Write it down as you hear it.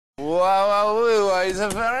Wow, it's a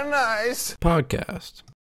very nice podcast.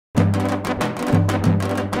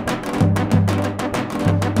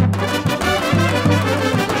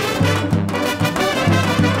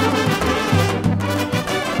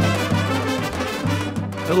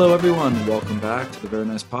 Hello, everyone. Welcome back to the Very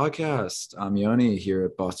Nice Podcast. I'm Yoni here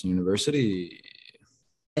at Boston University.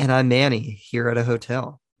 And I'm Manny here at a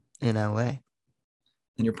hotel in LA.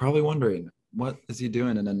 And you're probably wondering, what is he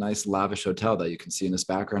doing in a nice lavish hotel that you can see in this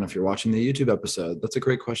background if you're watching the YouTube episode? That's a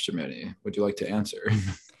great question, Manny. Would you like to answer?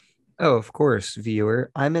 Oh, of course,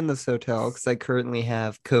 viewer. I'm in this hotel because I currently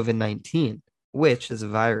have COVID-19, which is a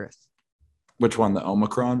virus. Which one? The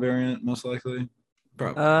Omicron variant, most likely?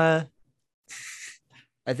 Probably. I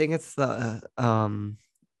think it's the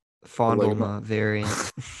Fondlema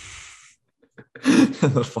variant.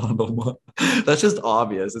 The Fondlema. That's just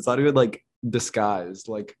obvious. It's not even like disguised,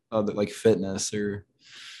 like fitness or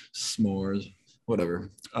s'mores, whatever.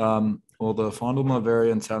 Well, the Fondlema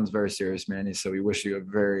variant sounds very serious, Manny. So we wish you a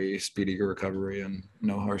very speedy recovery and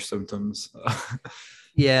no harsh symptoms.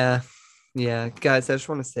 Yeah, guys. I just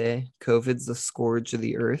want to say, COVID's the scourge of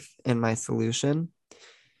the earth, and my solution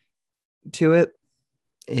to it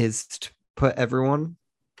is to put everyone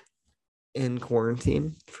in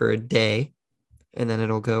quarantine for a day, and then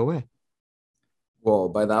it'll go away. Well,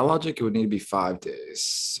 by that logic, it would need to be 5 days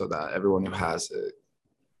so that everyone who has it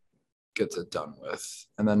gets it done with.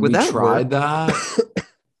 And then we tried that.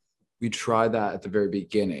 We tried that at the very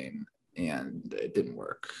beginning, and it didn't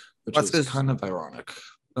work, which is kind of ironic.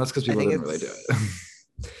 That's because people didn't really do it.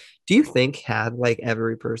 Do you think had like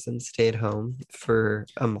every person stayed home for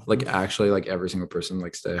a month? Like actually, like every single person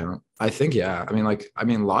like stay home? I think yeah. I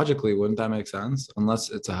mean, logically, wouldn't that make sense?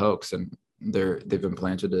 Unless it's a hoax and they've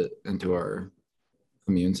implanted it into our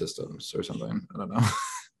immune systems or something. I don't know.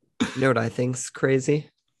 You know what I think's crazy?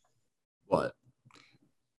 What?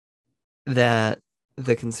 That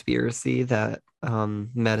the conspiracy that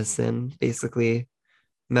medicine, basically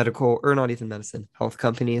medical, or not even medicine, health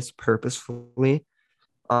companies purposefully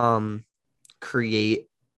create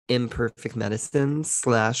imperfect medicines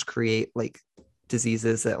 / create like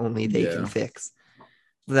diseases that only they can fix.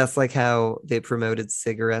 That's like how they promoted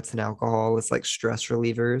cigarettes and alcohol as like stress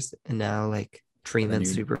relievers, and now like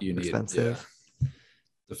treatment's super expensive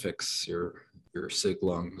to fix your sick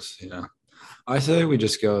lungs. Yeah, I say we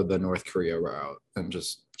just go the North Korea route and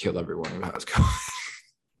just kill everyone who has COVID.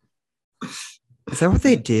 Is that what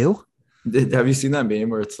they do? Have you seen that meme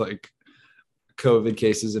where it's like COVID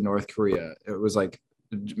cases in North Korea? It was like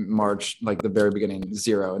March, like the very beginning,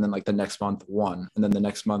 0, and then like the next month 1, and then the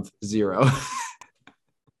next month 0.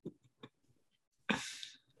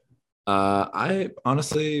 I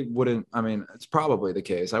honestly wouldn't. I mean, it's probably the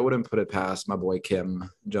case. I wouldn't put it past my boy Kim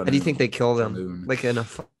Jong-un. How do you think they kill them? Like in a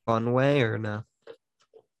fun way or no?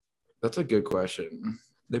 That's a good question.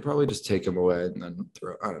 They probably just take him away and then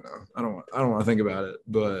throw. I don't know. I don't want to think about it.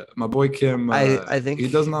 But my boy Kim, I think he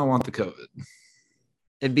does not want the COVID.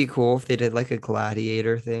 It'd be cool if they did like a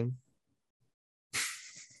gladiator thing.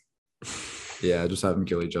 Yeah, just have them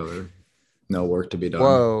kill each other. No work to be done.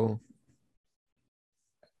 Whoa.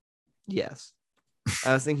 Yes.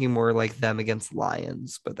 I was thinking more like them against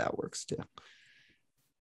lions, but that works too.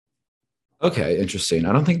 Okay, interesting.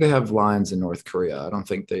 I don't think they have lions in North Korea. I don't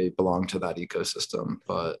think they belong to that ecosystem,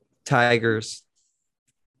 but tigers.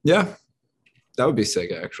 Yeah, that would be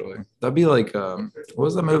sick, actually. That'd be like, what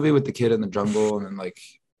was the movie with the kid in the jungle and then like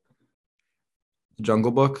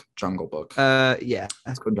Jungle Book? Jungle Book. Yeah.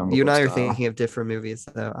 Let's go Jungle You and Book I are style. thinking of different movies,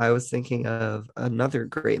 though. I was thinking of another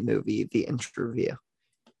great movie, The Interview.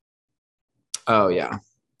 Oh yeah.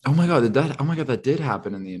 Oh my god, that did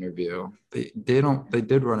happen in the interview. They did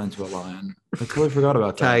run into a lion. I totally forgot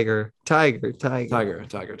about that. Tiger.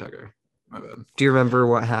 My bad. Do you remember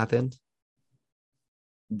what happened?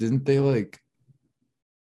 Didn't they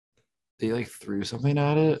threw something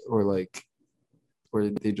at it or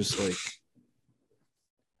they just like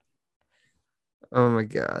Oh my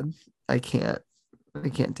god. I can't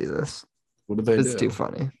do this. What did they do? It's too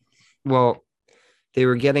funny. Well, they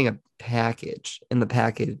were getting a package, and the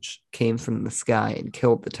package came from the sky and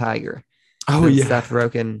killed the tiger. Oh, and yeah. Seth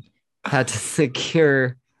Rogen had to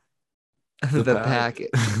secure the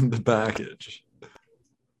package. The package.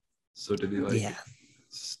 So did he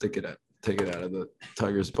take it out of the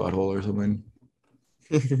tiger's butthole or something?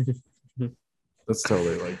 That's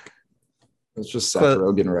totally that's just Seth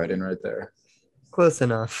Rogen writing right there. Close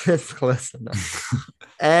enough. It's close enough.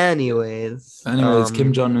 Anyways,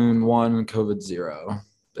 Kim Jong-un 1, COVID 0,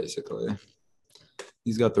 basically.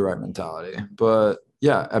 He's got the right mentality. But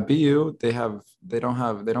Yeah, at BU they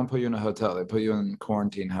don't put you in a hotel. They put you in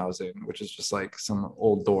quarantine housing, which is just like some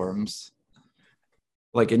old dorms.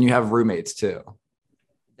 Like, and you have roommates too.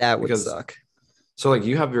 That would suck. So like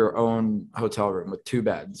you have your own hotel room with 2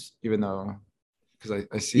 beds, even though because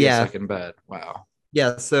I see a second bed. Wow.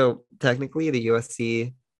 Yeah, so technically the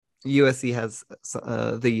USC has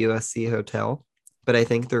the USC hotel, but I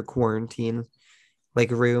think their quarantine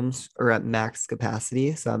like rooms are at max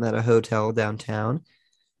capacity. So I'm at a hotel downtown,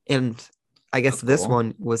 and I guess this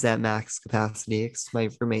one was at max capacity because my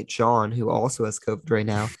roommate John, who also has COVID right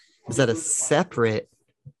now, is at a separate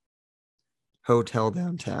hotel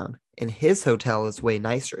downtown, and his hotel is way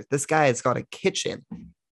nicer. This guy has got a kitchen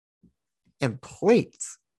and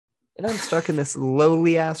plates, and I'm stuck in this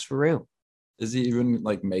lowly ass room. Is he even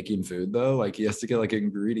like making food though? Like he has to get like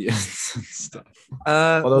ingredients and stuff.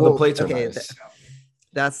 Although the plates are nice.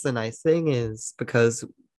 That's the nice thing is because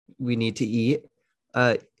we need to eat.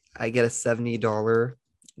 I get a $70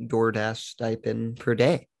 DoorDash stipend per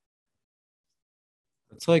day.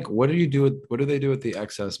 It's like, what do they do with the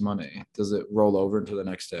excess money? Does it roll over into the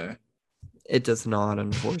next day? It does not,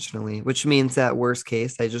 unfortunately, which means that worst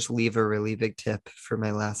case, I just leave a really big tip for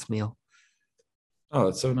my last meal. Oh,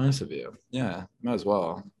 it's so nice of you. Yeah, might as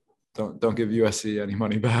well. Don't give USC any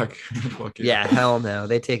money back. Yeah, hell no.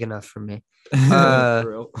 They take enough from me. For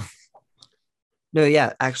real. No,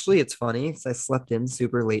 yeah, actually it's funny because I slept in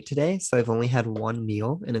super late today, so I've only had one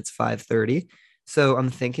meal and it's 5:30. So I'm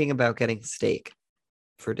thinking about getting steak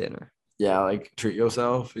for dinner. Yeah, like treat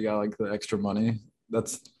yourself. You got like the extra money.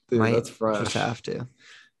 That's fresh. Just have to.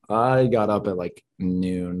 I got up at like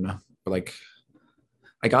noon. Like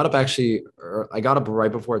I got up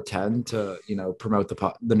right before 10 to, promote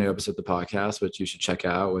the new episode of the podcast, which you should check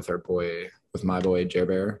out with my boy Jer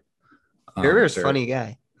Bear. Jer Bear's a funny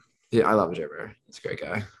guy. Yeah, I love Jer Bear. He's a great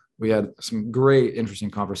guy. We had some great,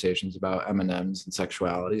 interesting conversations about M&Ms and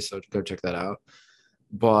sexuality, so go check that out.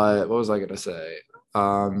 But what was I gonna say?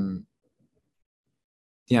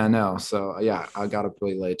 Yeah, no. So yeah, I got up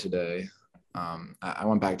really late today. I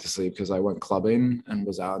went back to sleep because I went clubbing and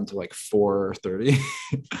was out until like 4:30.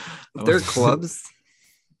 There are clubs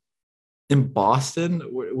in Boston.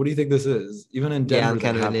 What do you think this is? Even in Denver, yeah, I'm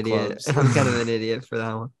kind of an idiot. I'm kind of an idiot for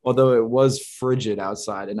that one. Although it was frigid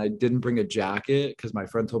outside, and I didn't bring a jacket because my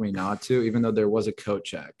friend told me not to, even though there was a coat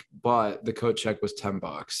check. But the coat check was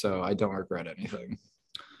 $10, so I don't regret anything.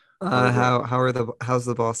 How's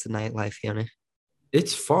the Boston nightlife, Yoni?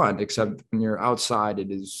 It's fun, except when you're outside,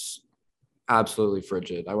 it is absolutely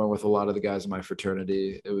frigid. I went with a lot of the guys in my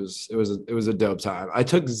fraternity. It was a dope time. I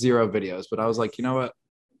took 0 videos, but I was like, you know what?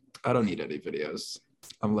 I don't need any videos.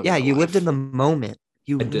 I'm living. Yeah, you lived in the moment.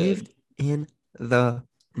 You lived in the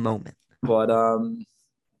moment. But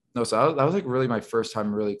no, so that was like really my first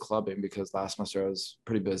time really clubbing because last semester I was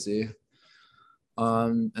pretty busy.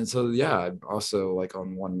 And so yeah, also like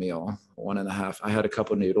on one meal, 1.5. I had a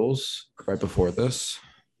couple noodles right before this.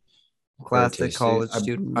 Classic college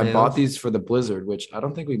student. I bought these for the blizzard, which I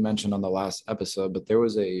don't think we mentioned on the last episode, but there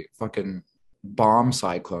was a fucking bomb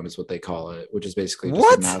cyclone is what they call it, which is basically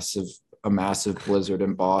just a massive blizzard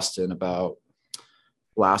in Boston about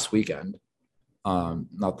last weekend.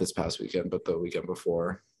 Not this past weekend, but the weekend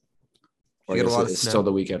before. Or I guess it's still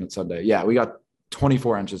the weekend and Sunday. Yeah, we got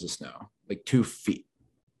 24 inches of snow, like 2 feet.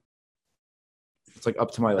 It's like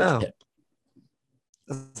up to my hip.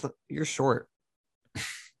 You're short.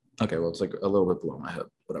 Okay, well, it's like a little bit below my hip.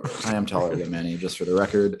 Whatever. I am taller than Manny, just for the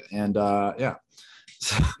record. And yeah.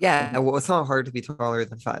 Yeah, well, it's not hard to be taller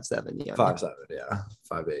than 5'7". Yeah, 5'7", yeah,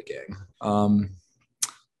 5'8" gang.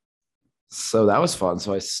 So that was fun.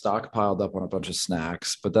 So I stockpiled up on a bunch of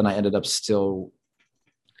snacks, but then I ended up still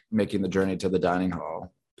making the journey to the dining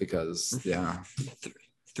hall because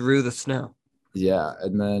through the snow. Yeah,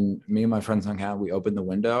 and then me and my friends hung out. We opened the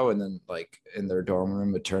window, and then like in their dorm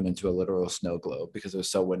room, it turned into a literal snow globe because it was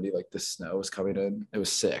so windy. Like the snow was coming in. It was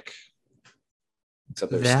sick. Except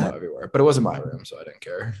there was snow everywhere, but it wasn't my room, so I didn't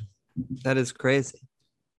care. That is crazy.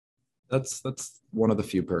 That's one of the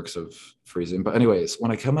few perks of freezing. But anyways, when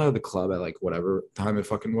I come out of the club at like whatever time it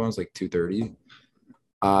fucking was, like 2:30,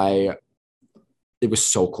 it was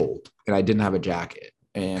so cold, and I didn't have a jacket.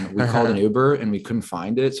 And we called an Uber and we couldn't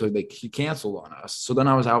find it. So he canceled on us. So then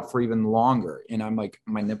I was out for even longer. And I'm like,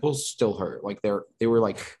 my nipples still hurt. Like they were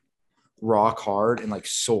like rock hard and like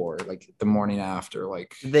sore, like the morning after.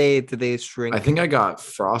 Like did they shrink? I think I got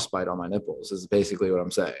frostbite on my nipples is basically what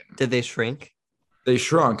I'm saying. Did they shrink? They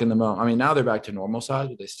shrunk in the moment. I mean, now they're back to normal size,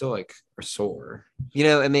 but they still like are sore.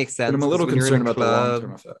 It makes sense. But I'm a little concerned about the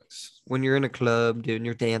long-term effects. When you're in a club doing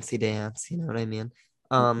your dancey dance, you know what I mean?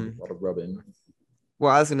 A lot of rubbing.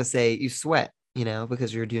 Well, I was going to say you sweat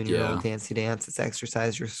because you're doing your little dancey dance, it's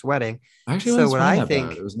exercise, you're sweating. Actually, so what I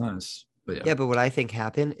think, it was nice. But yeah, but what I think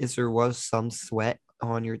happened is there was some sweat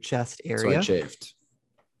on your chest area. So I chafed.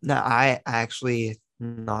 No, I actually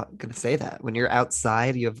not gonna say that. When you're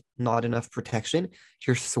outside, you have not enough protection.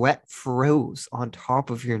 Your sweat froze on top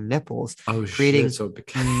of your nipples, creating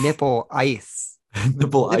nipple ice.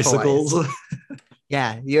 Nipple icicles. Ice.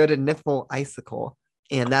 Yeah, you had a nipple icicle,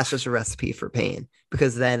 and that's just a recipe for pain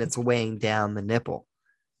because then it's weighing down the nipple.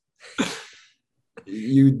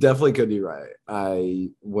 You definitely could be right. I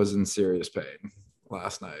was in serious pain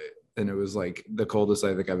last night, and it was like the coldest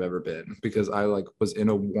I think I've ever been because I was in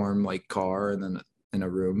a warm car and then in a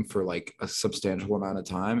room for a substantial amount of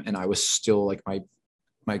time, and I was still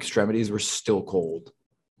my extremities were still cold,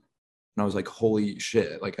 and I was like, holy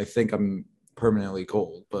shit, I think I'm permanently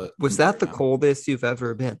cold. But was that the coldest you've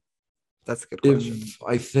ever been? That's a good question.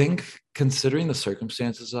 I think, considering the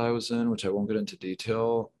circumstances I was in, which I won't get into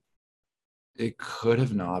detail, it could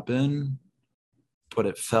have not been, but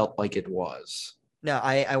it felt like it was. No,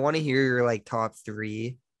 I want to hear your top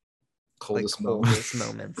 3 coldest moments.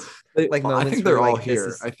 moments. I think they're all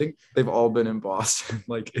here. I think they've all been in Boston.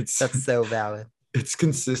 That's so valid. It's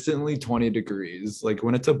consistently 20 degrees.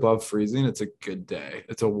 When it's above freezing, it's a good day.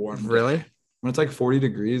 It's a warm really day. When it's 40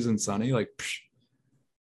 degrees and sunny,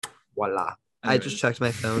 voila. I just checked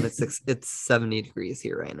my phone. It's 70 degrees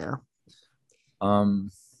here right now.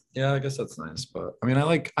 Yeah, I guess that's nice, but I mean,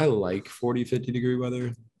 I like 40, 50 degree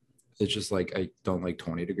weather. It's just I don't like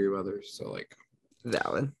 20 degree weather. So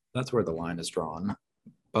valid. That's where the line is drawn.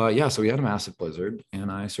 Yeah, so we had a massive blizzard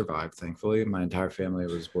and I survived, thankfully. My entire family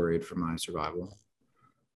was worried for my survival.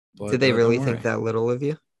 But, did they really think that little of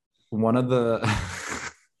you? One of the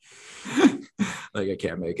I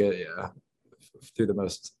can't make it, yeah. Through the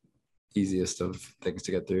most easiest of things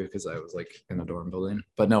to get through because I was in a dorm building.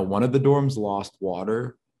 But no, one of the dorms lost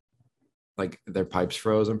water. Their pipes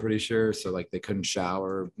froze, I'm pretty sure. So they couldn't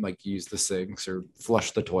shower, use the sinks or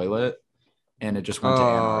flush the toilet. And it just went to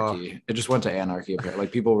anarchy. It just went to anarchy. Apparently.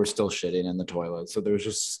 People were still shitting in the toilet. So there was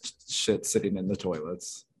just shit sitting in the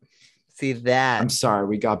toilets. See that? I'm sorry.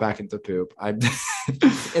 We got back into poop.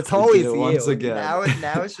 It's always you. Once again.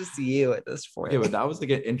 Now it's just you at this point. Yeah, but that was an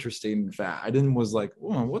interesting fact. I didn't was oh,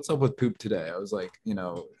 what's up with poop today? I was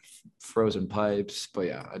frozen pipes. But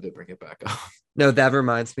yeah, I did bring it back up. No, that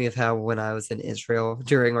reminds me of how when I was in Israel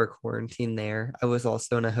during our quarantine there, I was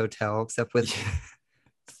also in a hotel except with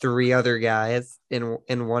 3 other guys in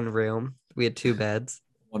one room. We had 2 beds.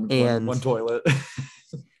 One toilet.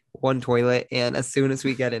 One toilet. And as soon as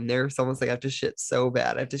we get in there, someone's like, I have to shit so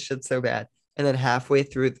bad. And then halfway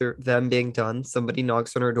through them being done, somebody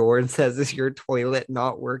knocks on our door and says, is your toilet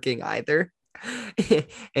not working either? And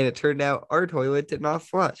it turned out our toilet did not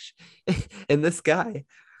flush. And this guy,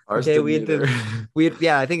 ours we had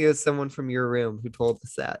yeah, I think it was someone from your room who told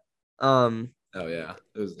us that. Oh yeah.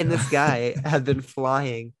 And this guy had been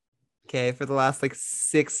flying, for the last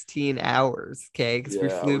 16 hours, because we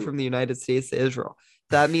flew from the United States to Israel.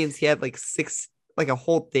 That means he had a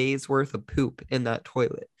whole day's worth of poop in that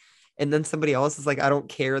toilet. And then somebody else is I don't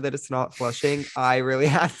care that it's not flushing. I really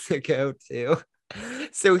have to go too.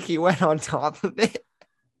 So he went on top of it.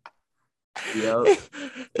 Yep.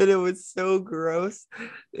 And it was so gross.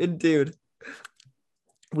 And dude,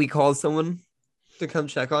 we called someone to come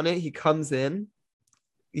check on it. He comes in.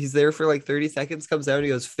 He's there for 30 seconds, comes out, and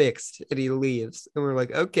he goes, fixed. And he leaves. And we're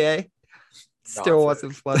like, okay. Still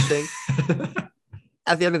wasn't flushing.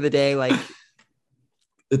 At the end of the day,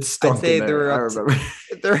 it stunk. I'd say there were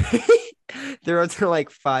up to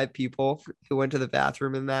 5 people who went to the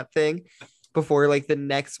bathroom in that thing before the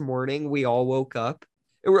next morning we all woke up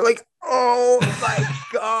and we're like, oh my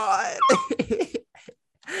God.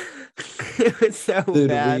 It was so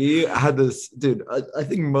bad. We had this, dude. I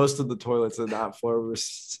think most of the toilets in that floor we're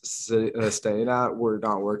staying at were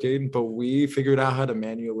not working, but we figured out how to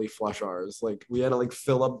manually flush ours. We had to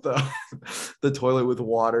fill up the toilet with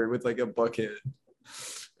water with a bucket.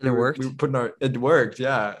 And it worked. It worked,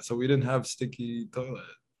 yeah. So we didn't have sticky toilet.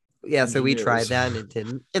 Yeah, so we tried that and it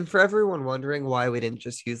didn't. And for everyone wondering why we didn't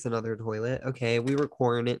just use another toilet, okay, we were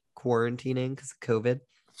quarantining because of COVID.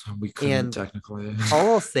 So we couldn't technically.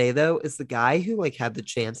 All I'll say though is the guy who had the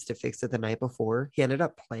chance to fix it the night before, he ended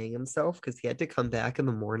up playing himself because he had to come back in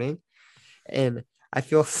the morning. And I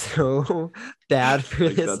feel so bad for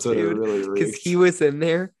this dude because he was in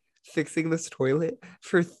there fixing this toilet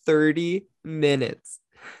for 30 minutes.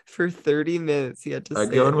 For 30 minutes, he had to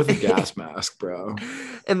go in with a gas mask, bro.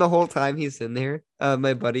 And the whole time he's in there,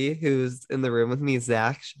 my buddy who's in the room with me,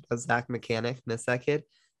 Zach Mechanic, miss that kid.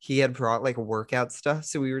 he had brought like workout stuff.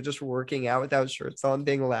 So we were just working out without shirts on,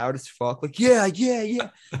 being loud as fuck. Like, yeah.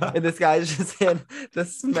 And this guy's just in the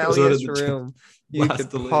smelliest room you could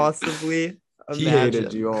possibly imagine. He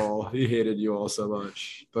hated you all. He hated you all so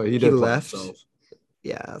much. But he did play himself.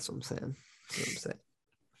 Yeah, that's what I'm saying.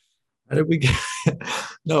 How did we get?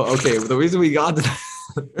 No, okay. The reason we got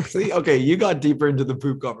to see, okay, you got deeper into the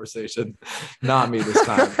poop conversation, not me this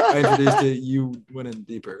time. I introduced it. You went in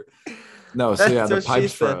deeper. No, so yeah, the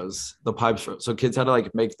pipes froze. The pipes froze. So kids had to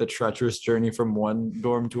like make the treacherous journey from one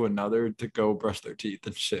dorm to another to go brush their teeth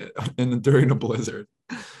and shit, and during a blizzard.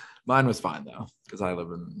 Mine was fine though, because I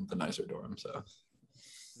live in the nicer dorm. So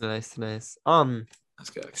nice. That's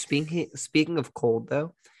good. Speaking of cold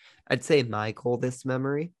though, I'd say my coldest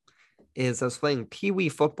memory is I was playing pee-wee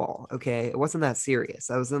football. Okay, it wasn't that serious.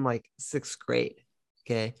 I was in like 6th grade.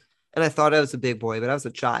 Okay, and I thought I was a big boy, but I was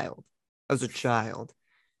a child.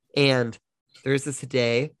 And there's this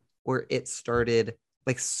day where it started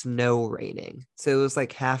like snow raining. So it was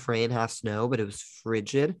like half rain, half snow, but it was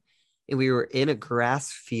frigid. And we were in a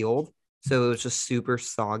grass field. So it was just super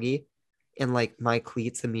soggy. And like my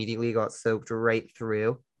cleats immediately got soaked right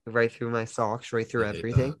through my socks, right through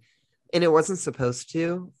everything. And it wasn't supposed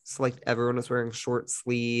to. So like everyone was wearing short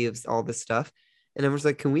sleeves, all this stuff. And I was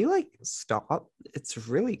like, can we like stop? It's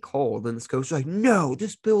really cold. And this coach was like, no,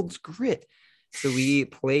 this builds grit. So we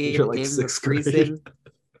played in the freezing.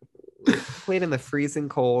 Played in the freezing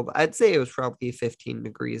cold. I'd say it was probably 15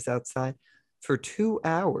 degrees outside for 2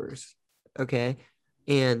 hours. Okay.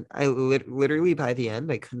 And I literally by the end,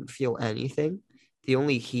 I couldn't feel anything. The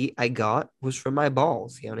only heat I got was from my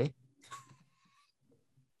balls, Yoni.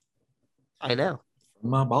 I know.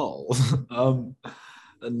 My balls.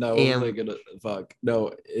 No, like fuck.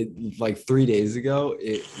 No, it like 3 days ago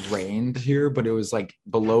it rained here, but it was like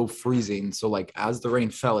below freezing. So like as the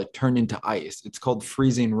rain fell, it turned into ice. It's called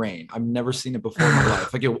freezing rain. I've never seen it before in my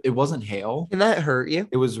life. Like it wasn't hail. Can that hurt you?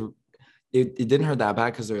 It didn't hurt that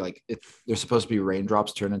bad because they're supposed to be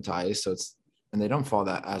raindrops turn into ice. So and they don't fall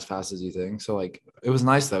that as fast as you think. So like it was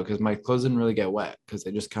nice though, because my clothes didn't really get wet because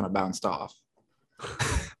they just kind of bounced off.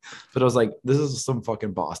 But I was like, this is some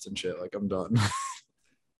fucking Boston shit. Like I'm done.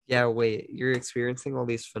 Yeah, wait, you're experiencing all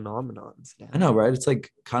these phenomenons now. I know, right? It's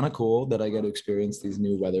like kind of cool that I get to experience these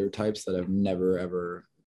new weather types that I've never ever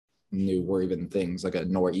knew were even things, like a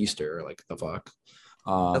nor'easter. Like the fuck.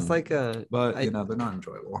 That's like they're not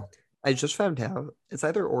enjoyable. I just found out it's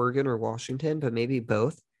either Oregon or Washington, but maybe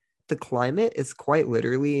both. The climate is quite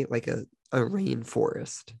literally like a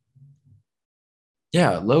rainforest.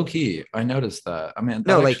 Yeah, low key. I noticed that. I mean,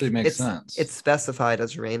 that actually makes sense. It's specified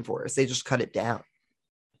as a rainforest. They just cut it down.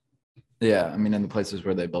 Yeah, I mean, in the places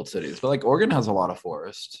where they built cities. But like Oregon has a lot of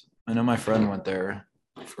forest. I know my friend went there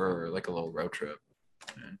for like a little road trip.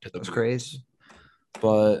 That's crazy.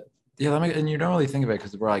 But yeah, and you don't really think of it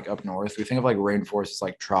because we're like up north. We think of like rainforest as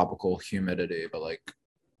like tropical humidity, but like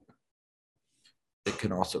it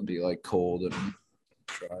can also be like cold and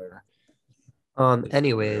drier.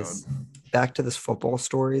 Anyways, back to this football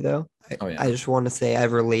story though. I just want to say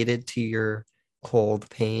I've related to your cold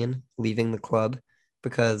pain leaving the club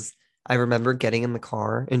because I remember getting in the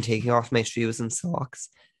car and taking off my shoes and socks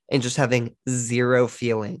and just having zero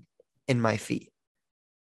feeling in my feet.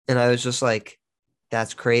 And I was just like,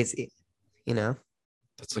 that's crazy, you know?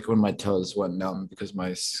 That's like when my toes went numb because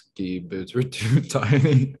my ski boots were too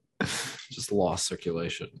tiny. Just lost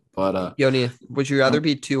circulation. But Yoni, would you rather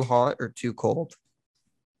be too hot or too cold?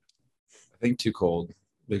 I think too cold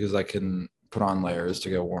because I can put on layers to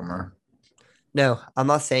get warmer. No, I'm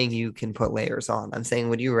not saying you can put layers on. I'm saying,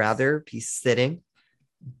 would you rather be sitting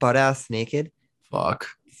butt ass naked? Fuck.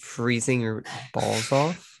 Freezing your balls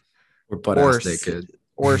off? Or butt ass naked.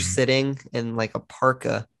 Or sitting in like a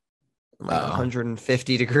parka, like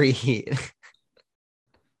 150 degree heat.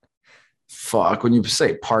 Fuck, when you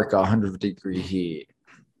say parka, 100-degree heat.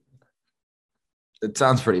 It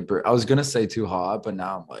sounds pretty brutal. I was gonna say too hot, but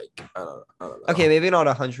now I'm like, I don't know. Okay, maybe not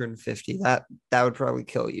 150. That would probably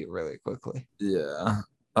kill you really quickly. Yeah.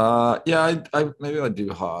 Yeah. I maybe I'd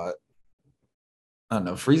do hot. I don't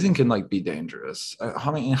know. Freezing can like be dangerous.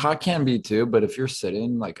 I mean, hot can be too, but if you're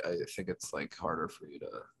sitting, like I think it's like harder for you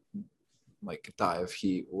to like die of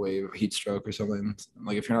heat stroke or something.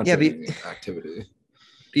 Like if you're not doing activity.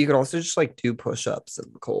 But you could also just like do push-ups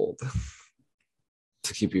in the cold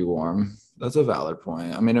to keep you warm. That's a valid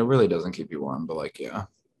point. I mean, it really doesn't keep you warm, but like, yeah,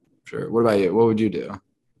 sure. What about you? What would you do?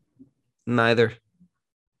 Neither.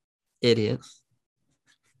 Idiot.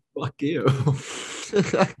 Fuck you.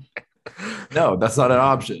 No, that's not an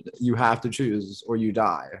option. You have to choose or you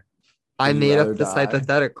die. I made up this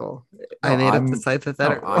hypothetical. I'm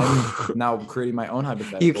now creating my own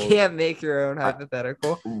hypothetical. You can't make your own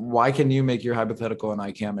hypothetical. Why can you make your hypothetical and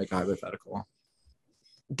I can't make a hypothetical?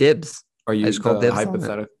 Dibs. Are you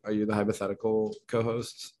the hypothetical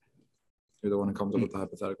co-host? You're the one who comes up with the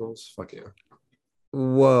hypotheticals? Fuck you.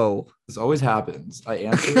 Whoa. This always happens. I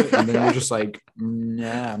answer it and then you're just like,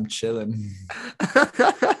 nah, I'm chilling.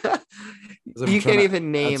 You can't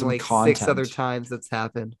even name like content. 6 other times that's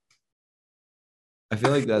happened. I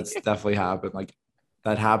feel like that's definitely happened. Like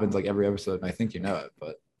that happens like every episode, and I think you know it,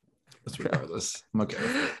 but that's regardless. I'm okay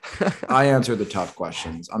with it. I answer the tough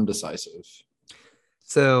questions. I'm decisive.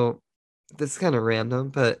 So this is kind of random,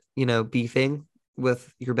 but beefing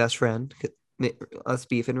with your best friend, us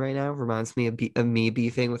beefing right now reminds me of me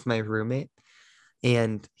beefing with my roommate,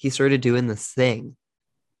 and he started doing this thing.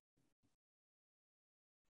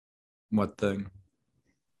 What thing?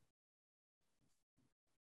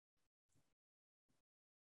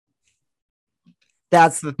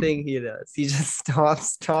 That's the thing he does. He just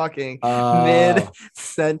stops talking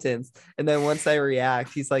mid-sentence. And then once I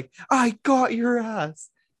react, he's like, I got your ass.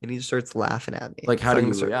 And he just starts laughing at me. Like, how do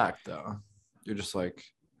you react, though? You're just like...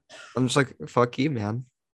 I'm just like, fuck you, man.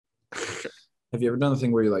 Have you ever done the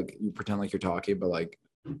thing where you pretend like you're talking, but like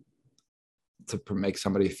to make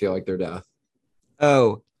somebody feel like they're deaf?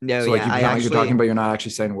 Oh, no, so, like, you pretend like you're talking, but you're not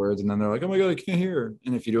actually saying words. And then they're like, oh my God, I can't hear.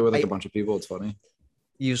 And if you do it with like a bunch of people, it's funny.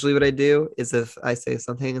 Usually what I do is if I say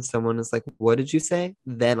something and someone is like, what did you say?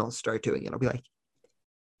 Then I'll start doing it. I'll be like,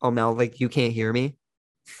 oh, Mel, like, you can't hear me?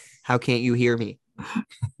 How can't you hear me?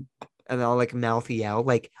 And I'll like mouthy out,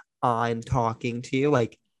 like, I'm talking to you,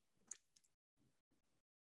 like,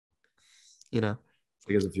 Like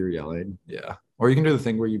as if you're yelling. Yeah. Or you can do the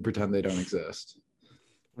thing where you pretend they don't exist.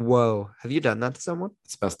 Whoa. Have you done that to someone?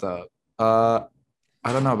 It's messed up. I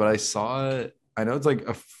don't know, but I saw it. I know it's like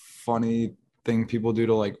a funny thing people do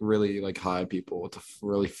to like really like hide people, to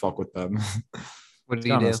really fuck with them. What do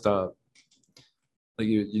you do? Messed up. Like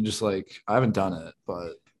you just like, I haven't done it,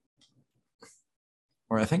 but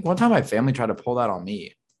or I think one time my family tried to pull that on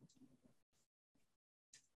me.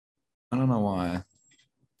 I don't know why.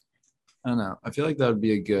 I don't know. I feel like that would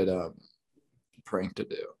be a good prank to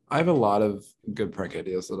do. I have a lot of good prank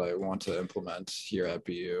ideas that I want to implement here at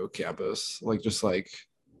BU campus. Like just like,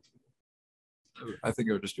 I think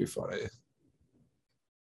it would just be funny.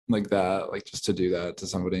 Like that, like just to do that to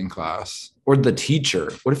somebody in class or the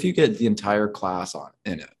teacher. What if you get the entire class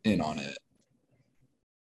in on it?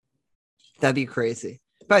 That'd be crazy.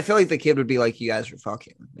 But I feel like the kid would be like, you guys are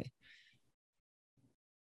fucking with me.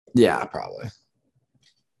 Yeah, probably.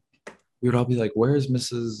 We would all be like, where's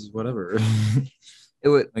Mrs. Whatever? It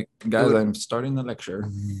would like, guys, I'm starting the lecture.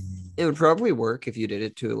 It would probably work if you did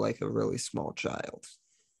it to like a really small child.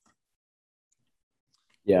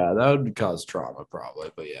 Yeah, that would cause trauma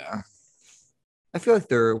probably, but yeah. I feel like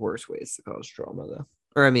there are worse ways to cause trauma though.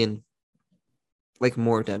 Or I mean, like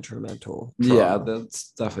more detrimental trauma. Yeah,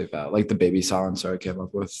 that's definitely bad. Like the baby silencer I came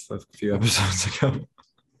up with a few episodes ago.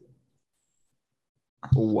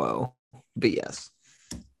 Whoa. But yes.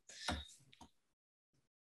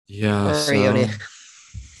 Yeah. All right, Yoni.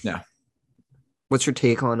 Yeah. What's your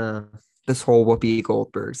take on this whole Whoopi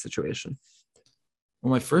Goldberg situation?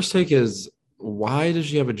 Well, my first take is, why does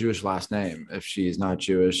she have a Jewish last name if she's not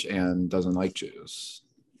Jewish and doesn't like Jews?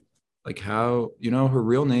 Like how, her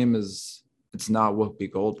real name it's not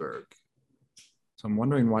Whoopi Goldberg. So I'm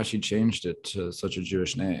wondering why she changed it to such a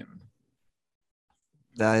Jewish name.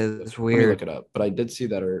 That is weird. Let me look it up. But I did see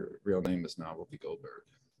that her real name is not Whoopi Goldberg.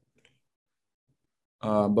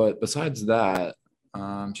 But besides that,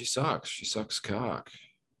 she sucks. She sucks cock.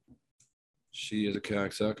 She is a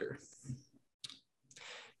cock sucker.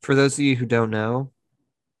 For those of you who don't know,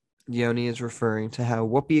 Yoni is referring to how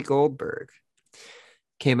Whoopi Goldberg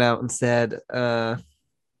came out and said the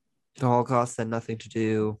Holocaust had nothing to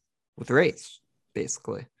do with race,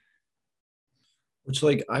 basically. Which,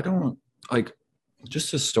 like, I don't, like,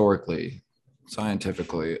 just historically,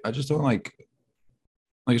 scientifically, I just don't like,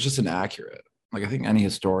 it's just inaccurate. Like, I think any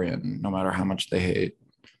historian, no matter how much they hate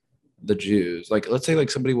the Jews, like, let's say, like,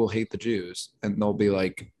 somebody will hate the Jews, and they'll be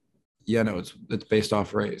like, yeah, no, it's based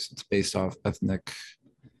off race. It's based off ethnic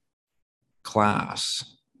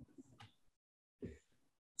class.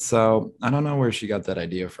 So I don't know where she got that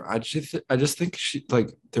idea from. I just think she, like,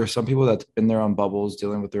 there are some people that's in their own bubbles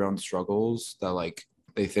dealing with their own struggles that, like,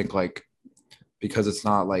 they think, like, because it's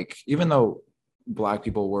not, like, even though Black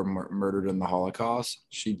people were murdered in the Holocaust,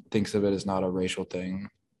 she thinks of it as not a racial thing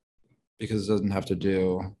because it doesn't have to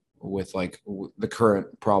do with, like, the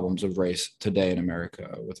current problems of race today in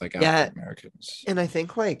America with, like, African Americans. And I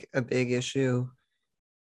think, like, a big issue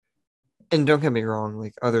And don't get me wrong,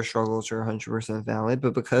 like other struggles are 100% valid,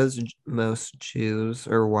 but because most Jews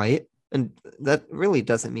are white, and that really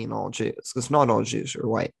doesn't mean all Jews, because not all Jews are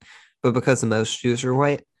white, but because most Jews are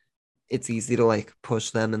white, it's easy to like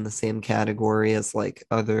push them in the same category as like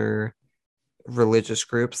other religious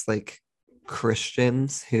groups, like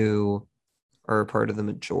Christians who are a part of the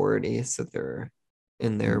majority, so they're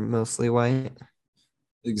mostly white.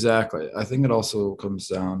 Exactly. I think it also comes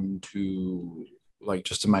down to like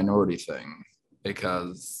just a minority thing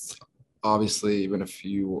because obviously even if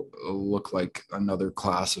you look like another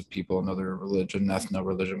class of people, another religion, ethno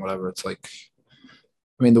religion, whatever, it's like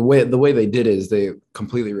I mean the way they did is they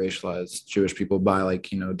completely racialized Jewish people by like,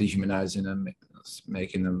 dehumanizing them,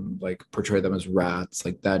 making them like portray them as rats.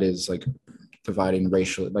 Like that is like dividing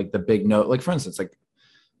racially, like the big no, like for instance, like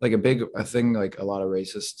a thing like a lot of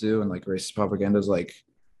racists do and like racist propaganda is like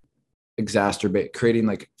exacerbate creating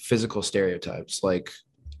like physical stereotypes, like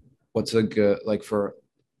what's a good like for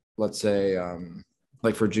let's say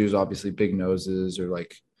like for Jews obviously big noses, or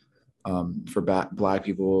like for black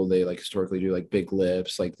people they like historically do like big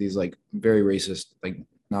lips, like these like very racist, like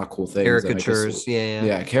not cool things that make us, Caricatures,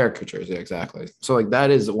 yeah. caricatures, yeah, exactly. So like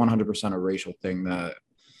that is 100% a racial thing that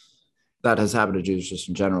has happened to Jews just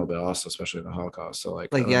in general, but also especially in the Holocaust. So like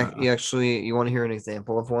I Like, don't yeah, know. you want to hear an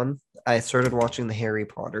example of one? I started watching the Harry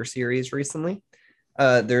Potter series recently.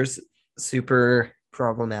 There's super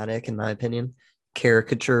problematic, in my opinion,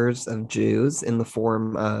 caricatures of Jews in the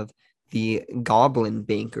form of the goblin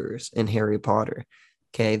bankers in Harry Potter.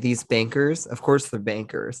 Okay, these bankers, of course, they're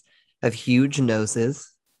bankers, have huge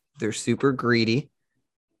noses. They're super greedy.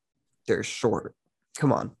 They're short.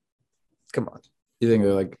 Come on. Come on. You think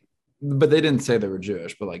they're like, but they didn't say they were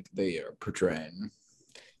Jewish, but like they are portraying,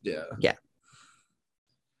 yeah, Yeah.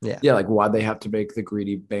 Yeah. yeah, like why they have to make the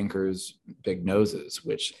greedy bankers big noses,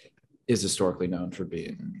 which is historically known for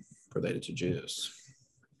being related to Jews.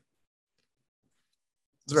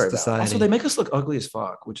 It's very bad. Also, they make us look ugly as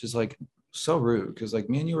fuck, which is like so rude because like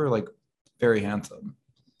me and you were like very handsome.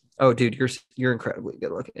 Oh, dude, you're incredibly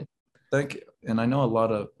good looking. Thank you. And I know a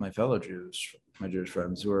lot of my fellow Jews, my Jewish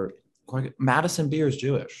friends, who are quite good. Madison Beer is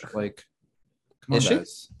Jewish. Like, come on,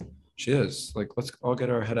 guys. She is. Like, let's all get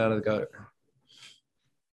our head out of the gutter.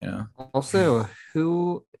 Yeah. Also,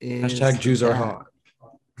 who is hashtag Jews are hot.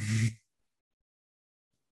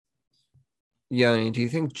 Yoni, do you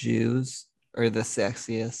think Jews are the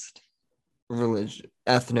sexiest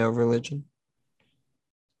ethno religion?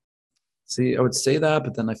 See, I would say that,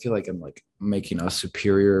 but then I feel like I'm like making us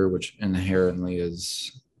superior, which inherently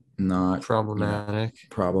is not problematic.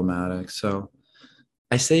 So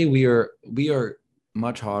I say we are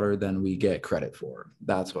much hotter than we get credit for.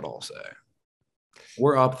 That's what I'll say.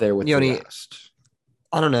 We're up there with Yoni, the rest.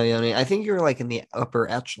 I don't know, Yoni. I think you're like in the upper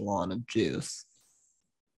echelon of Jews.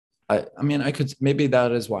 I mean, I could, maybe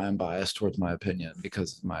that is why I'm biased towards my opinion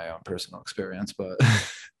because of my own personal experience, but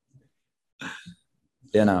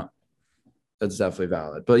that's definitely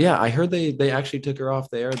valid. But yeah, I heard they actually took her off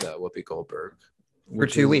the air though, Whoopi Goldberg, for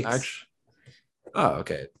 2 weeks. Oh,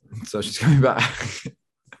 okay. So she's coming back.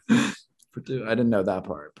 For 2. I didn't know that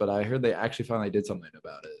part, but I heard they actually finally did something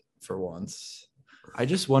about it for once. I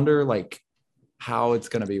just wonder like how it's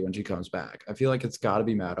gonna be when she comes back. I feel like it's got to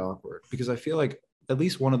be mad awkward because I feel like at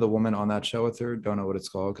least one of the women on that show with her, don't know what it's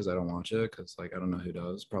called because I don't watch it because like I don't know who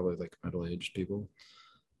does. Probably like middle-aged people.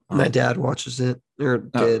 My dad watches it or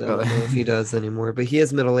did. Really? I don't know if he does anymore, but he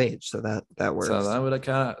is middle aged, so that works. So that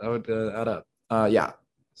would add up. Yeah.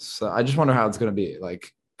 So I just wonder how it's gonna be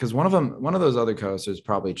like because one of those other coasts is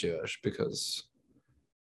probably Jewish because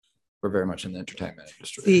we're very much in the entertainment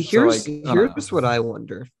industry. See, here's what I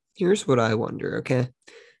wonder. Here's what I wonder. Okay.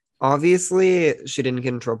 Obviously, she didn't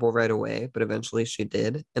get in trouble right away, but eventually she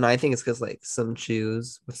did. And I think it's because like some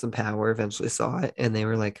Jews with some power eventually saw it and they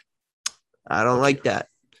were like, I don't like that.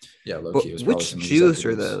 Yeah, low but key. Which Jews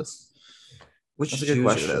are those? Which Jews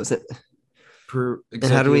are those? And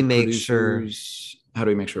how do we make sure? How do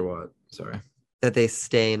we make sure what? Sorry. That they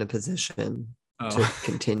stay in a position to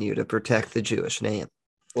continue to protect the Jewish name.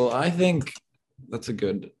 Well, I think that's a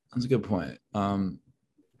good point.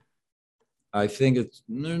 I think it's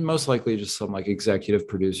most likely just some like executive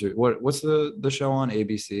producer. What's the show on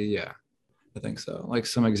ABC? Yeah, I think so. Like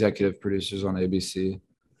some executive producers on ABC,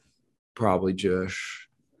 probably Jewish.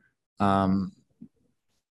 But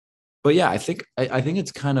yeah, I think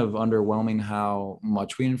it's kind of underwhelming how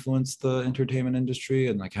much we influence the entertainment industry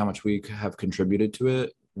and like how much we have contributed to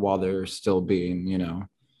it while there still being,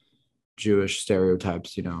 Jewish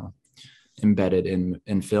stereotypes, embedded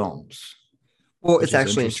in films. Well, it's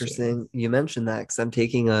actually interesting you mentioned that because I'm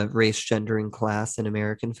taking a race gendering class in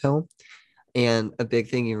American film. And a big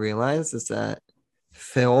thing you realize is that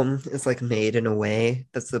film is like made in a way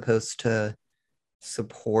that's supposed to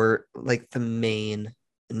support like the main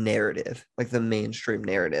narrative, like the mainstream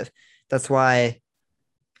narrative. That's why,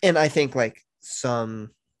 and I think like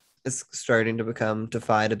some is starting to become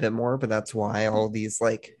defied a bit more, but that's why all these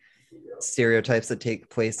like stereotypes that take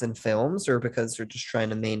place in films are because they're just trying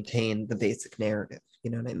to maintain the basic narrative.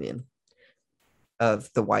 You know what I mean?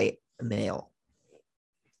 Of the white male.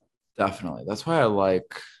 Definitely. That's why I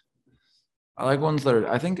like ones that are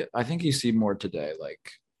I think you see more today,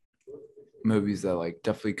 like movies that like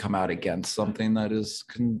definitely come out against something that is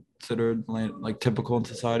considered like typical in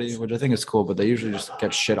society, which I think is cool, but they usually just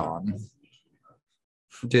get shit on.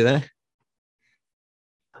 Do they?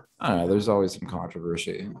 I don't know. There's always some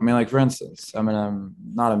controversy. I mean, like for instance, I mean, I'm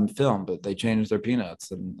not in film, but they changed their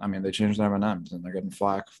peanuts, and I mean, they changed their M&Ms, and they're getting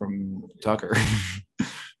flack from Tucker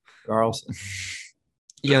Carlson.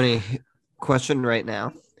 Yoni, question right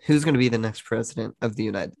now. Who's going to be the next president of the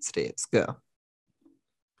United States? Go.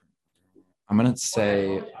 I'm gonna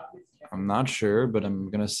say, I'm not sure, but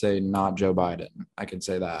I'm gonna say not Joe Biden. I can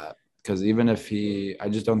say that because even if I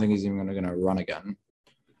just don't think he's even gonna run again.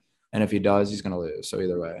 And if he does, he's gonna lose. So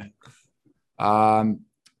either way.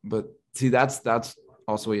 But see, that's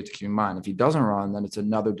also what you have to keep in mind. If he doesn't run, then it's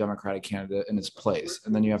another Democratic candidate in his place,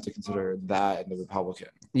 and then you have to consider that and the Republican.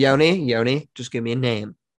 Yoni, just give me a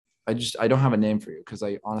name. I don't have a name for you because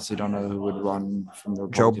I honestly don't know who would run from the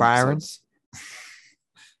Joe Republican. Byron.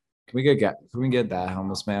 Can we get that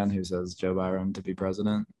homeless man who says Joe Byron to be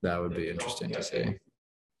president? That would be interesting to see.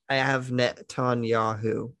 I have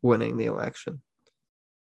Netanyahu winning the election.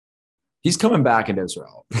 He's coming back in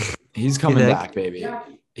Israel. He's coming back, baby.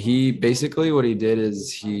 He basically what he did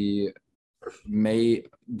is these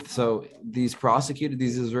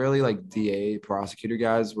Israeli like DA prosecutor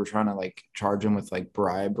guys were trying to like charge him with like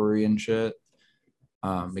bribery and shit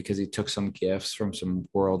because he took some gifts from some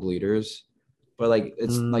world leaders. But like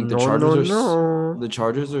it's like the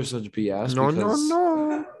charges are such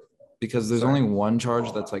BS because there's only one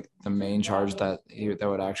charge that's like the main charge that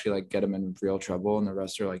would actually like get him in real trouble, and the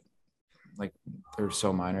rest are like they're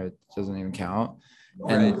so minor it doesn't even count.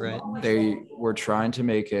 And right. They were trying to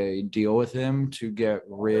make a deal with him to get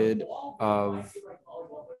rid of.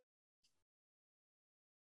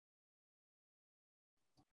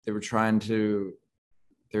 They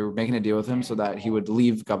were making a deal with him so that he would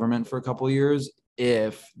leave government for a couple of years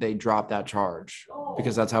if they drop that charge,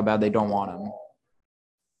 because that's how bad they don't want him.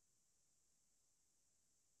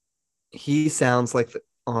 He sounds like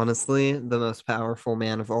honestly the most powerful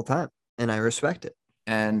man of all time, and I respect it.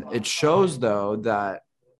 And it shows though that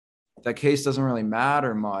case doesn't really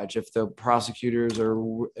matter much if the prosecutors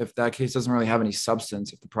if that case doesn't really have any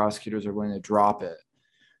substance, if the prosecutors are willing to drop it.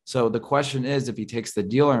 So the question is if he takes the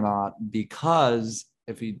deal or not, because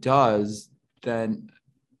if he does, then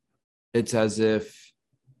it's as if,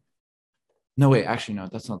 no, wait, actually, no,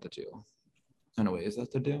 that's not the deal. No, wait, is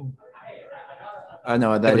that the deal?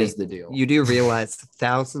 No, that is the deal. You do realize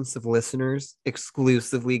thousands of listeners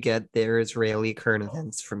exclusively get their Israeli current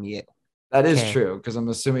events from you. That is true, because I'm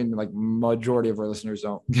assuming like majority of our listeners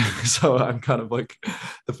don't. So I'm kind of like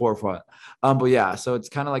the forefront. But yeah, so it's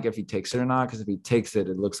kind of like if he takes it or not, because if he takes it,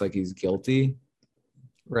 it looks like he's guilty.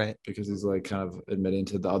 Right. Because he's like kind of admitting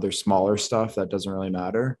to the other smaller stuff that doesn't really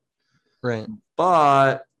matter. Right.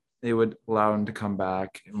 But they would allow him to come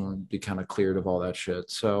back and be kind of cleared of all that shit.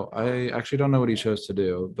 So I actually don't know what he chose to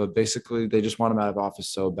do, but basically they just want him out of office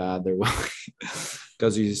so bad they're willing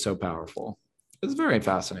because he's so powerful. It's very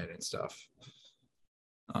fascinating stuff.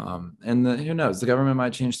 And who knows? The government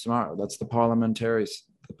might change tomorrow. That's the parliamentary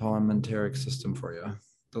system for you.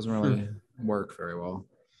 Doesn't really work very well.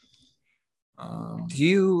 Do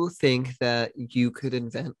you think that you could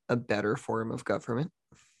invent a better form of government?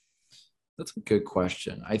 That's a good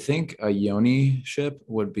question. I think a Yoni-ship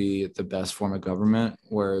would be the best form of government,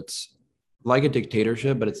 where it's like a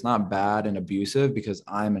dictatorship, but it's not bad and abusive because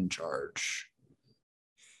I'm in charge.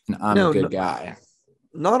 And I'm a good guy.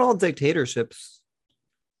 Not all dictatorships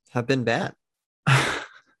have been bad.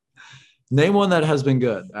 Name one that has been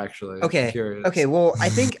good, actually. Okay. I'm curious. Okay. Well, I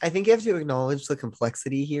think you have to acknowledge the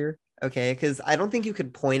complexity here. Okay, because I don't think you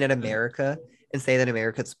could point at America and say that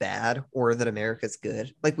America's bad or that America's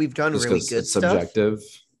good. Like we've done just really good stuff. Subjective.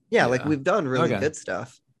 Yeah, like we've done really good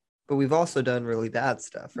stuff, but we've also done really bad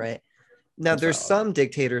stuff, right? Now there's some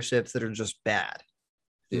dictatorships that are just bad.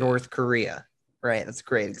 Yeah. North Korea, right? That's a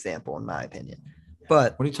great example in my opinion.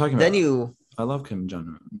 But what are you talking about? I love Kim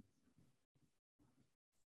Jong-un.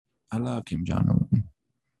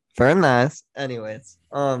 Very nice. Anyways,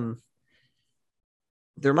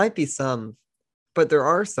 there might be some But there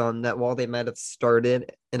are some that, while they might have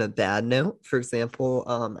started in a bad note, for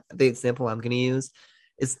example, the example I'm going to use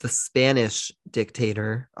is the Spanish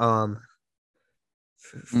dictator,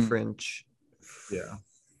 French. Yeah.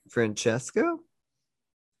 Francesco?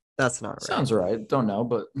 That's not right. Sounds right. Don't know,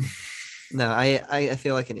 but no, I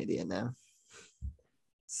feel like an idiot now.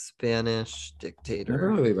 Spanish dictator.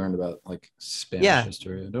 Never really learned about like Spanish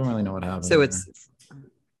history. I don't really know what happened. So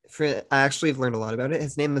I actually have learned a lot about it.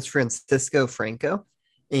 His name is Francisco Franco,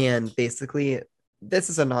 and basically, this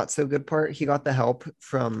is a not so good part. He got help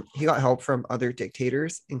from other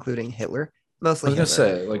dictators, including Hitler. Mostly. I was gonna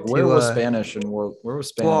say, like, where was Spanish and where was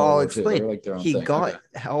Spain? Well, I'll explain. Like their own thing. Got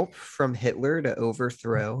help from Hitler to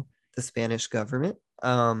overthrow the Spanish government,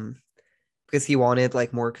 because he wanted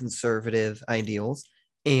like more conservative ideals,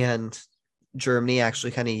 and Germany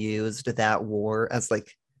actually kind of used that war as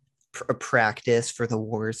like a practice for the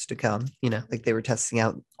wars to come. Like they were testing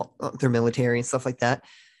out their military and stuff like that,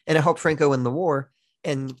 and it helped Franco win the war.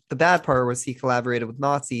 And the bad part was he collaborated with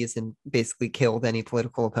Nazis and basically killed any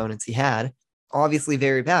political opponents he had. Obviously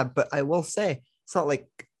very bad, but I will say it's not like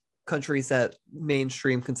countries that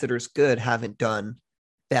mainstream considers good haven't done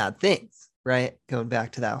bad things, right? Going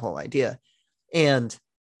back to that whole idea. And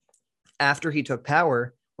after he took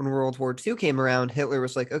power, when World War II came around, Hitler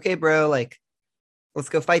was like, okay, bro, like, let's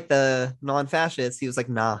go fight the non-fascists. He was like,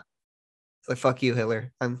 nah. It's like, fuck you,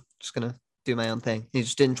 Hitler. I'm just going to do my own thing. He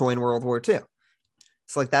just didn't join World War II.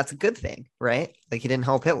 So, like, that's a good thing, right? Like, he didn't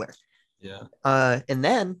help Hitler. Yeah. And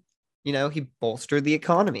then, he bolstered the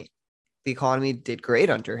economy. The economy did great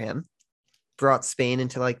under him, brought Spain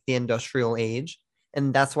into like the industrial age.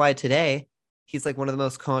 And that's why today he's like one of the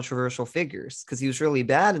most controversial figures, because he was really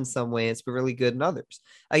bad in some ways, but really good in others.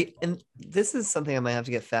 And this is something I might have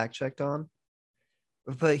to get fact checked on,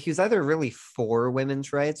 but he was either really for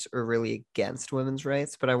women's rights or really against women's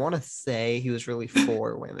rights. But I want to say he was really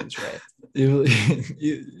for women's rights.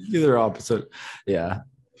 Either opposite. Yeah.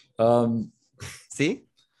 See?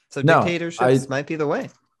 So dictatorships might be the way.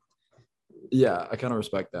 Yeah, I kind of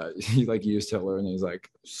respect that. He like used Hitler and he's like,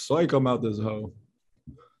 psych, I'm out this hoe.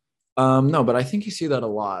 No, but I think you see that a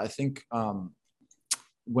lot. I think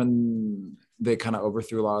when they kind of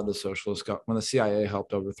overthrew a lot of the socialist, when the CIA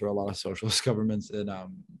helped overthrow a lot of socialist governments in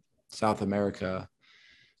South America,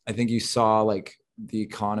 I think you saw like the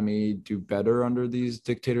economy do better under these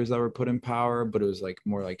dictators that were put in power, but it was like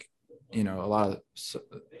more like, a lot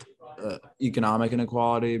of economic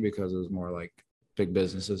inequality because it was more like big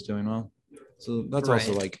businesses doing well. So that's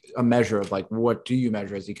also like a measure of like, what do you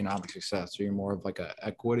measure as economic success? Are you more of like a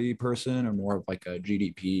equity person or more of like a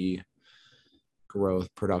GDP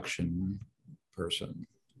growth production person?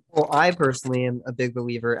 Well, I personally am a big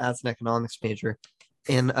believer as an economics major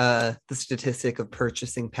in the statistic of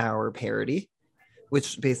purchasing power parity,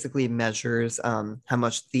 which basically measures how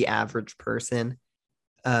much the average person,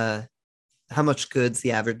 how much goods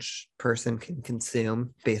the average person can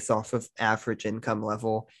consume based off of average income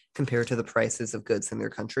level compared to the prices of goods in their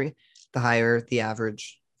country. The higher the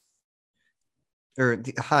average, or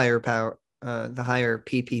the higher power, the higher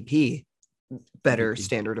PPP, better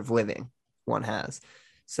standard of living one has.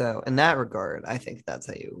 So in that regard, I think that's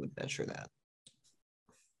how you would measure that.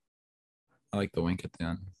 I like the wink at the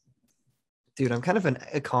end. Dude, I'm kind of an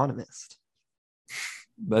economist.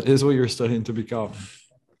 That is what you're studying to become.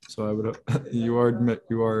 So I would, you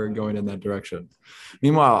are going in that direction.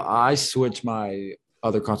 Meanwhile, I switched my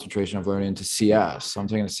other concentration of learning to CS. So I'm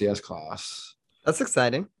taking a CS class. That's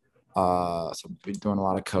exciting. So I've been doing a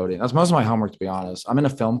lot of coding. That's most of my homework, to be honest. I'm in a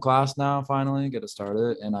film class now, finally, get it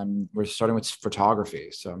started. And we're starting with photography.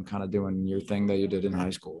 So I'm kind of doing your thing that you did in high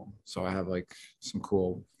school. So I have like some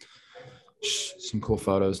cool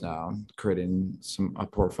photos now, creating a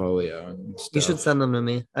portfolio and stuff. You should send them to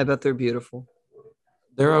me. I bet they're beautiful.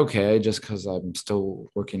 They're okay, just because I'm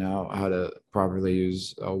still working out how to properly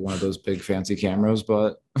use one of those big fancy cameras.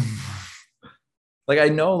 But like, I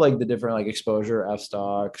know like the different like exposure,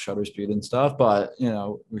 f-stop, shutter speed and stuff. But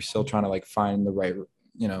we're still trying to like find the right,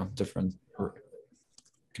 different.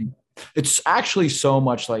 It's actually so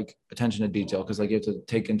much like attention to detail, because like you have to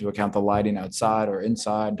take into account the lighting outside or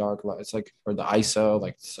inside, dark light. It's like, or the ISO,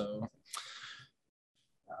 like, so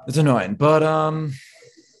it's annoying. But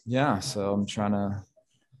yeah. So I'm trying to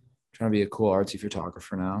be a cool artsy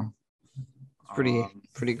photographer now.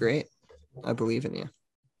 Pretty great. I believe in you.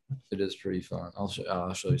 It is pretty fun. I'll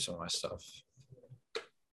show you some of my stuff.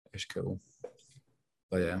 It's cool.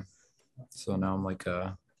 But yeah, so now I'm like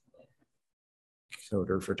a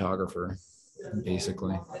coder photographer,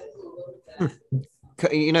 basically.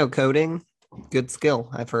 Coding, good skill,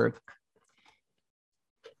 I've heard.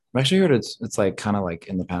 I've actually heard it's like kind of like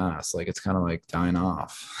in the past, like it's kind of like dying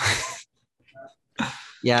off.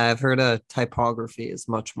 Yeah, I've heard typography is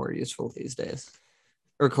much more useful these days,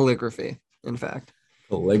 or calligraphy, in fact.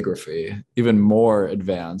 Calligraphy, even more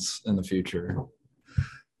advanced in the future.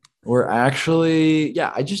 We're actually,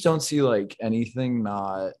 yeah, I just don't see like anything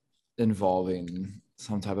not involving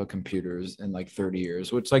some type of computers in like 30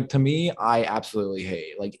 years, which like to me, I absolutely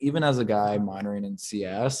hate. Like even as a guy minoring in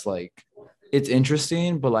CS, like it's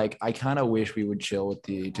interesting, but like I kind of wish we would chill with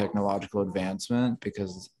the technological advancement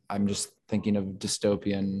because I'm just thinking of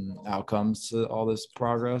dystopian outcomes to all this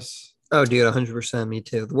progress. Oh, dude, 100%. Me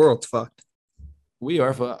too. The world's fucked. We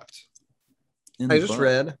are fucked. I just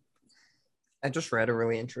read a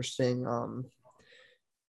really interesting,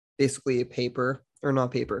 basically a paper, or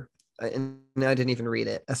not paper, and I didn't even read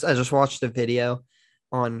it. I just watched a video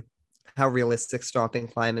on how realistic stopping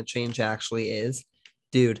climate change actually is.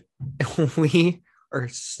 Dude, we are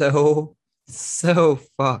so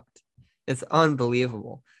fucked. It's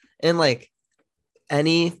unbelievable. And like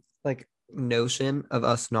any like notion of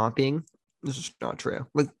us not being is just not true.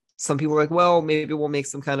 Like some people are like, well, maybe we'll make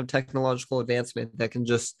some kind of technological advancement that can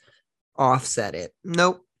just offset it.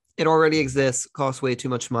 Nope. It already exists, costs way too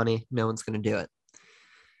much money. No one's going to do it.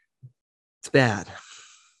 It's bad.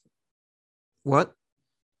 What?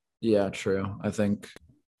 Yeah, true. I think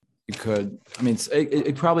you could. I mean,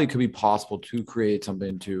 it probably could be possible to create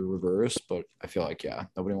something to reverse, but I feel like, yeah,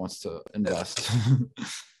 nobody wants to invest.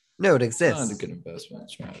 No, it exists. Not a good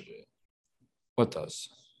investment strategy. What does?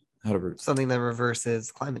 How to something that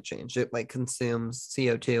reverses climate change. It like consumes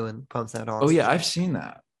CO2 and pumps out oxygen. Oh yeah, I've seen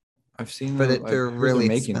that. But they're really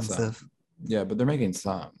expensive. Some. Yeah, but they're making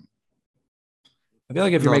some. I feel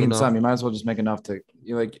like if you're Not making enough. some, you might as well just make enough to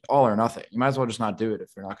you like all or nothing. You might as well just not do it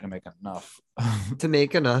if you're not going to make enough. To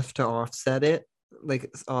make enough to offset it,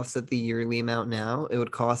 like offset the yearly amount now, it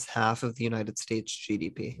would cost half of the United States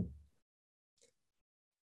GDP.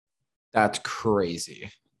 That's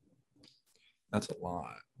crazy. That's a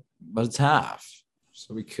lot, but it's half.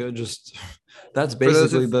 So we could just. That's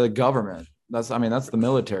basically the government. That's the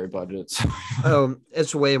military budgets. Oh,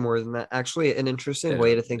 it's way more than that. Actually, an interesting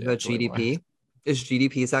way to think about GDP is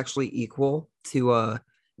GDP is actually equal to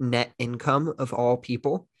net income of all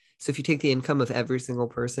people. So if you take the income of every single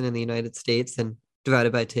person in the United States and divide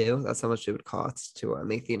it by 2, that's how much it would cost to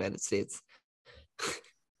make the United States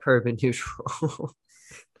carbon neutral.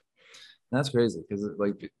 That's crazy because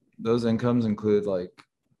like those incomes include like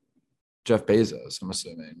Jeff Bezos, I'm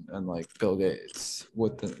assuming, and like Bill Gates.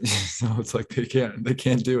 So it's like they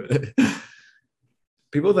can't do it.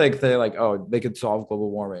 People think they could solve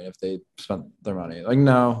global warming if they spent their money. Like,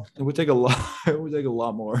 no, it would take a lot. It would take a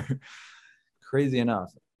lot more. Crazy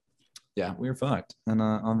enough. Yeah, we're fucked. And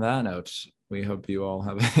on that note, we hope you all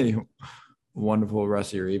have a wonderful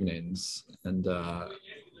rest of your evenings. And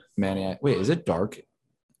Manny, wait, is it dark?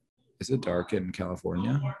 Is it dark in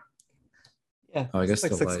California? Yeah. Oh, I guess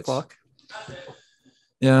like the 6 lights. o'clock.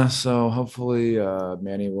 Yeah, so hopefully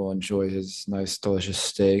Manny will enjoy his nice, delicious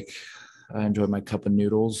steak. I enjoyed my cup of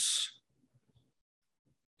noodles.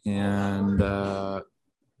 And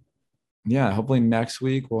yeah, hopefully next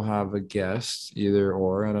week we'll have a guest, either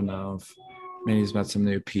or. I don't know if Manny's met some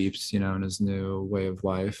new peeps, in his new way of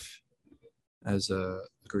life as a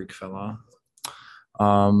Greek fella.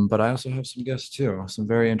 But I also have some guests too, some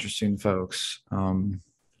very interesting folks.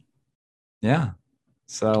 Yeah.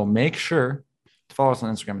 So make sure to follow us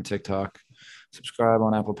on Instagram and TikTok. Subscribe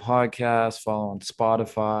on Apple Podcasts. Follow on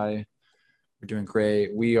Spotify. We're doing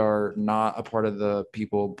great. We are not a part of the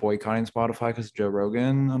people boycotting Spotify because of Joe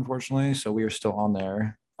Rogan, unfortunately. So we are still on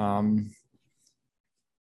there. And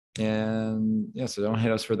yeah, so don't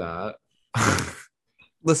hate us for that.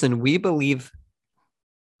 Listen, we believe.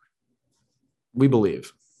 We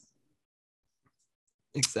believe.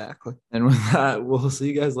 Exactly. And with that, we'll see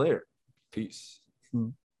you guys later. Peace.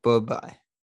 Bye-bye.